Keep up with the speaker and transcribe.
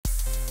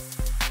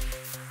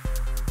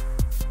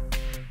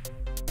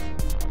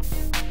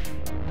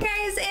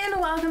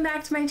welcome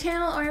back to my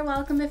channel, or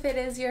welcome if it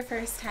is your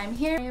first time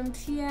here. I am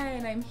Tia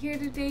and I'm here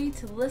today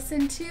to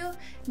listen to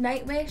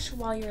Nightwish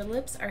While Your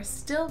Lips Are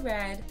Still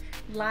Red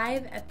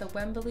live at the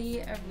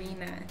Wembley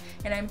Arena.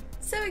 And I'm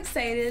so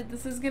excited.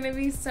 This is gonna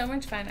be so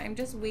much fun. I'm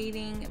just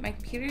waiting. My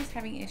computer's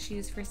having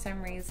issues for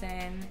some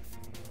reason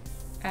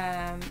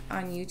on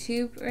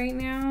YouTube right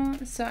now,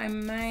 so I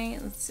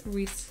might,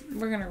 we're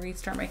gonna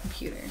restart my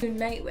computer.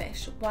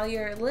 Nightwish While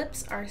Your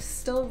Lips Are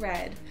Still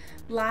Red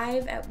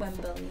live at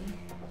Wembley.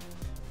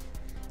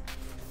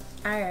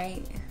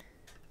 Alright.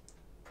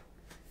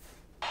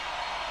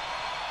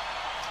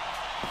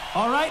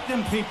 Alright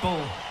then,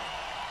 people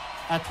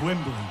at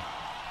Wembley.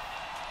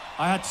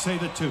 I had to say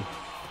that too.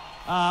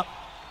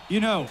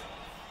 You know,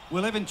 we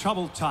live in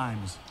troubled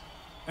times.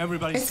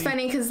 It's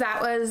funny because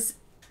that was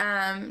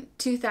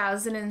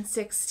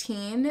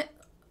 2016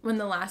 when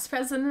the last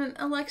president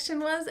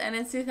election was, and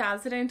it's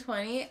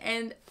 2020,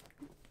 and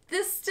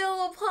this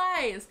still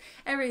applies.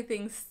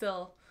 Everything's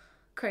still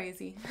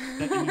crazy.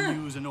 That in the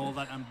news and all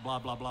that and blah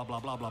blah blah blah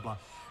blah blah blah.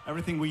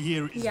 Everything we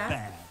hear is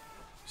bad.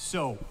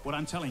 So what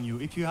I'm telling you,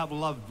 if you have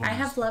loved ones, I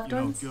have loved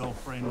ones.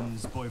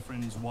 Girlfriends,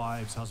 boyfriends,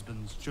 wives,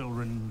 husbands,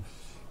 children,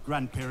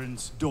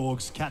 grandparents,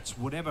 dogs, cats,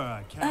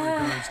 whatever,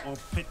 carry birds or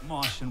pet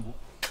Martian,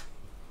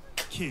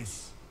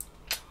 kiss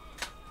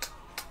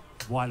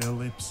while your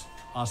lips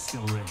are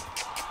still red.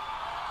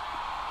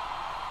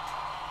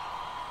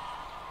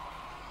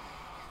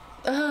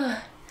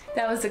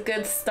 That was a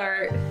good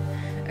start.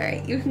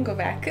 Alright, you can go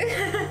back.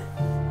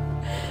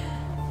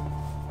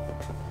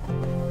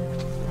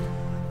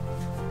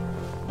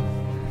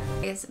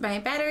 My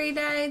battery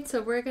died,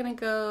 so we're gonna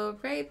go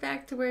right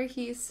back to where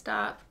he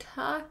stopped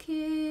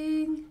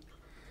talking.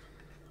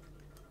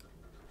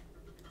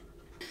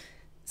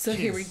 So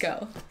here we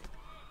go.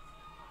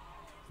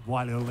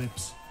 While your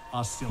lips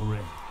are still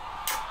red.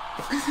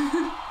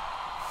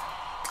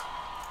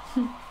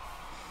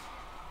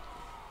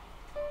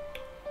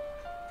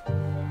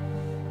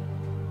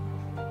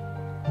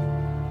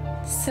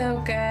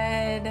 So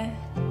good.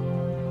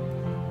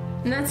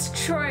 And that's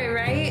Troy,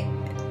 right?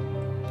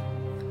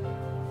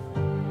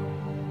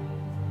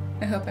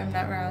 I hope I'm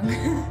not wrong.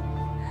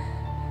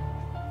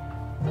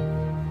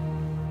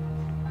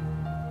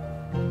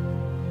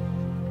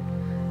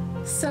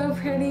 So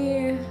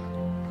pretty.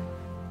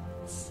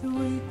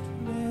 Sweet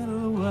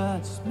little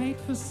words made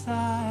for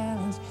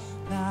silence.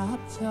 Not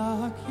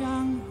talk,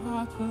 young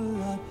heart for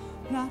love,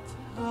 not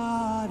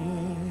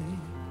heartache.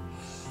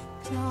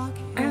 I don't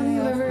think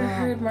I've ever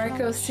heard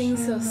Marco sing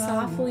so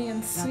softly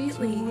and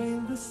sweetly.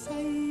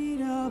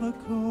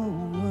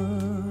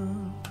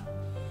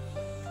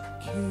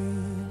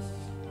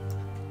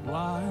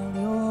 While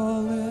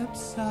your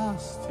lips are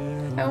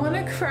still I want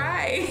to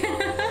cry.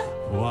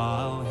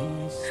 while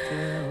he's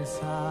still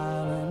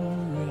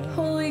silent.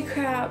 Holy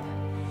crap.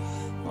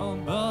 While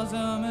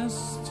bosom is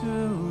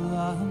still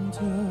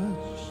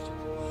untouched,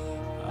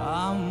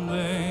 I'm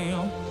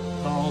there,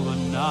 hold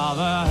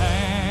another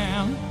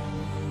hand.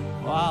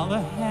 While the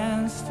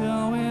hand's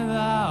still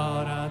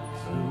without a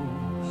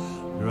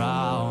clue,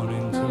 drown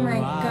into oh my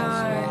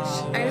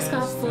gosh, I just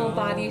got full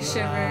body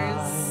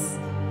shivers.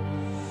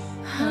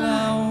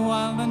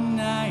 While the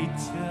night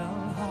till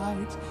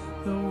light,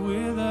 the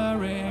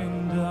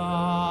withering dawn.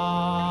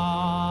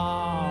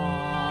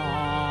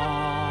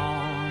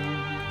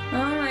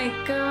 Oh my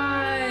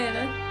god.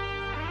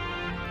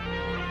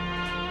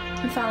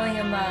 I'm falling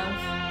in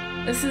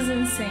love. This is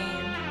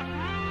insane.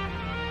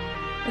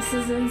 This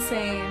is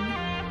insane.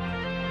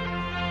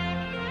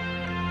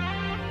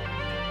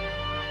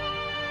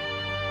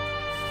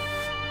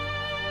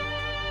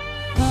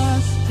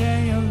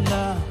 Day of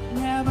love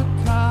never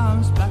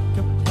comes back. A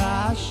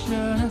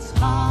passionate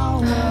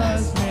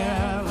hours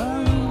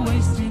never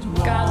wasted.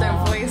 God, their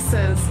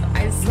voices.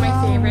 It's my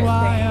favorite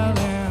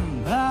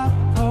thing. The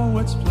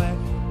poets play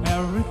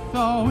every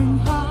thawing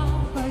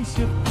heart place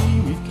you be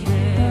with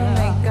care. Oh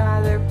my god,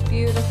 they're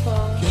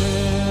beautiful.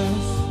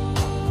 Kiss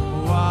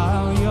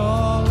while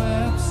your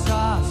lips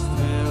are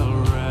still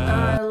red. Oh,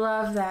 I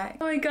love that.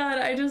 Oh my god,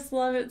 I just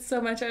love it so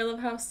much. I love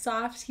how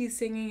soft he's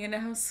singing and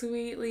how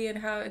sweetly, and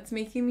how it's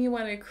making me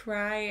want to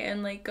cry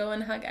and like go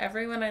and hug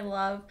everyone I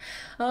love.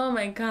 Oh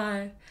my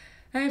god.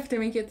 I have to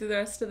make it through the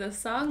rest of this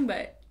song,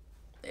 but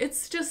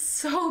it's just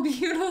so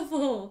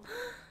beautiful.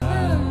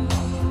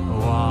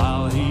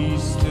 While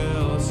he's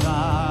still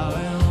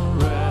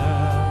silent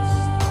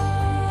rest,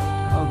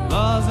 a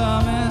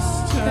bosom is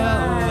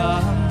still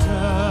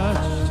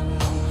untouched.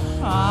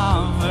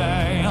 I'm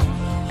there.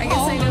 I guess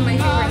I know my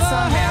favorite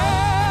song now.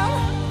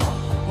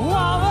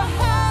 While the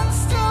hand's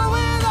still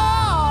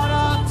without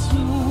a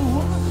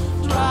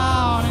clue,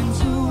 drown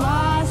into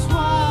eyes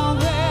while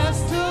they're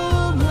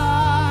still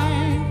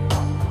blind.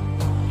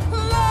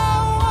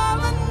 While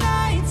the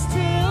night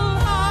still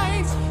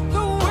hides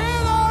the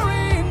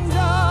withering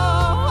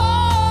dawn.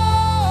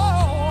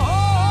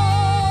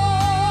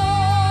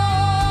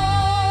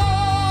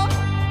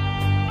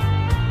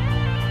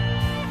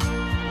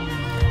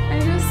 I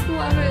just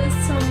love it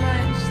so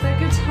much. That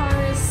guitar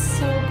is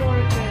so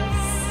gorgeous.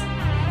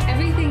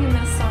 Everything in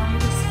this song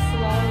just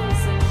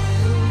flows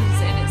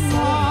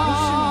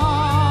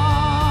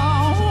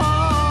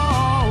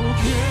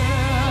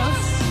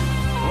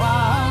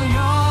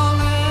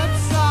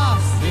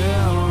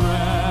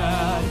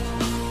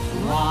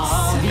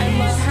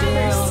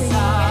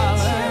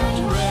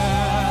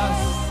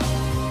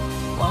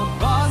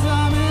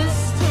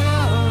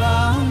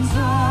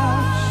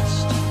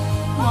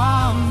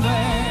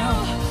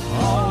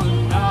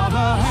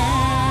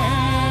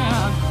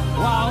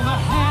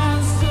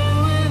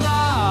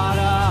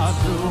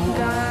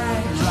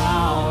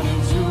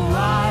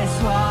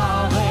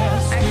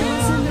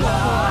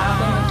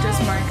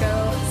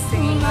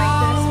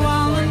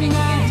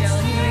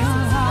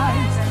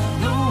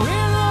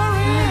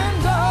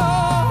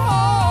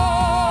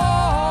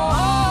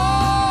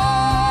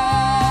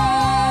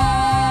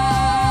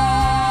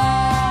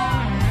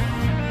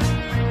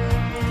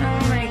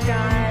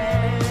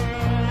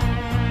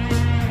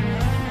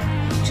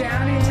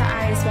to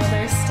eyes while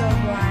they're still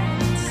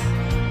blind.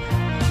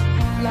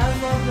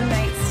 Love while the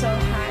night still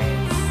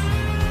hides.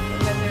 The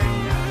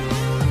withering dawn.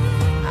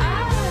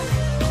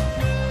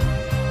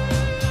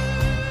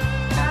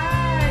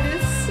 It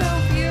is so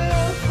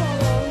beautiful.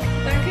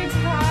 That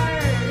guitar.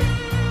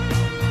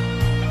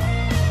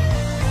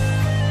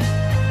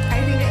 I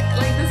think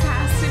this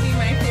has to be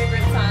my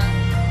favorite song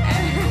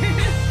ever.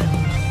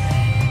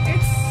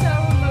 It's so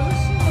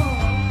emotional.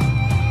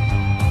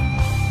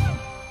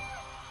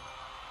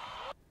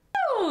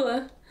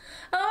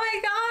 Oh my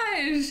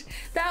gosh,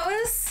 that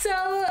was so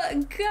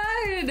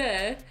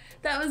good.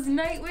 That was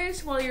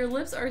Nightwish While Your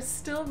Lips Are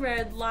Still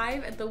Red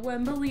live at the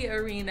Wembley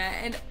Arena,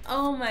 and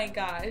oh my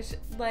gosh,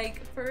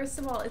 like, first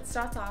of all, it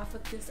starts off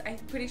with this, I'm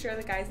pretty sure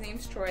the guy's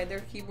name's Troy,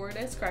 their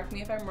keyboardist, correct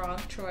me if I'm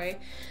wrong, Troy.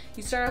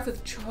 You start off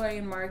with Troy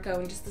and Marco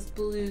and just this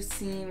blue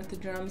scene with the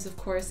drums, of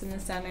course, in the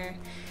center,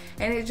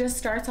 and it just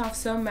starts off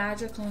so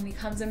magical, and he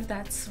comes in with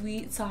that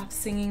sweet, soft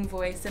singing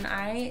voice, and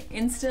I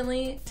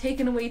instantly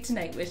taken away to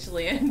Nightwish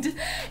land.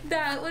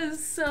 That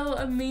was so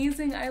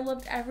amazing. I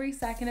loved every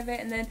second of it,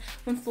 and then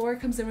when Flora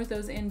comes in with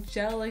those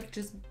angelic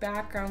just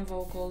background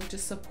vocals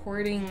just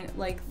supporting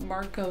like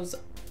Marco's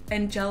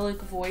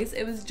angelic voice,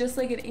 it was just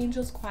like an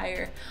angel's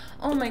choir.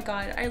 Oh my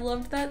god, I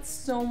loved that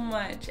so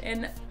much,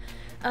 and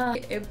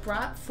it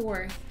brought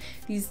forth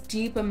these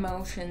deep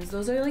emotions.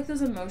 Those are like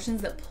those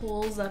emotions that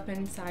pulls up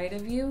inside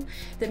of you,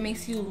 that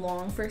makes you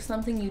long for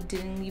something you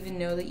didn't even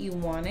know that you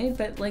wanted,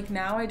 but like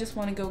now I just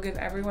want to go give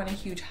everyone a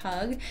huge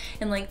hug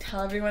and like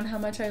tell everyone how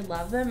much I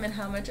love them and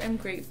how much I'm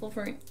grateful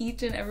for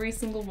each and every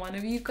single one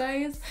of you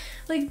guys.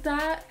 Like,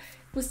 that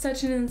was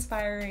such an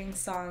inspiring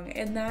song,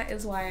 and that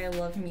is why I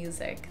love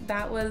music.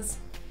 That was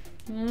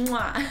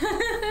mwah.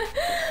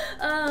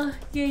 Oh,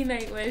 yay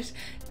Nightwish.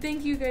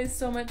 Thank you guys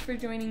so much for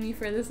joining me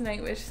for this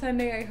Nightwish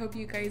Sunday. I hope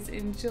you guys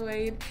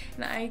enjoyed,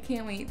 and I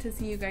can't wait to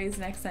see you guys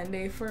next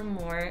Sunday for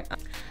more.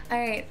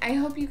 Alright, I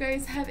hope you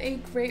guys have a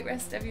great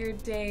rest of your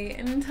day,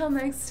 and until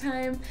next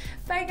time,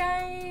 bye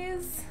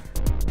guys!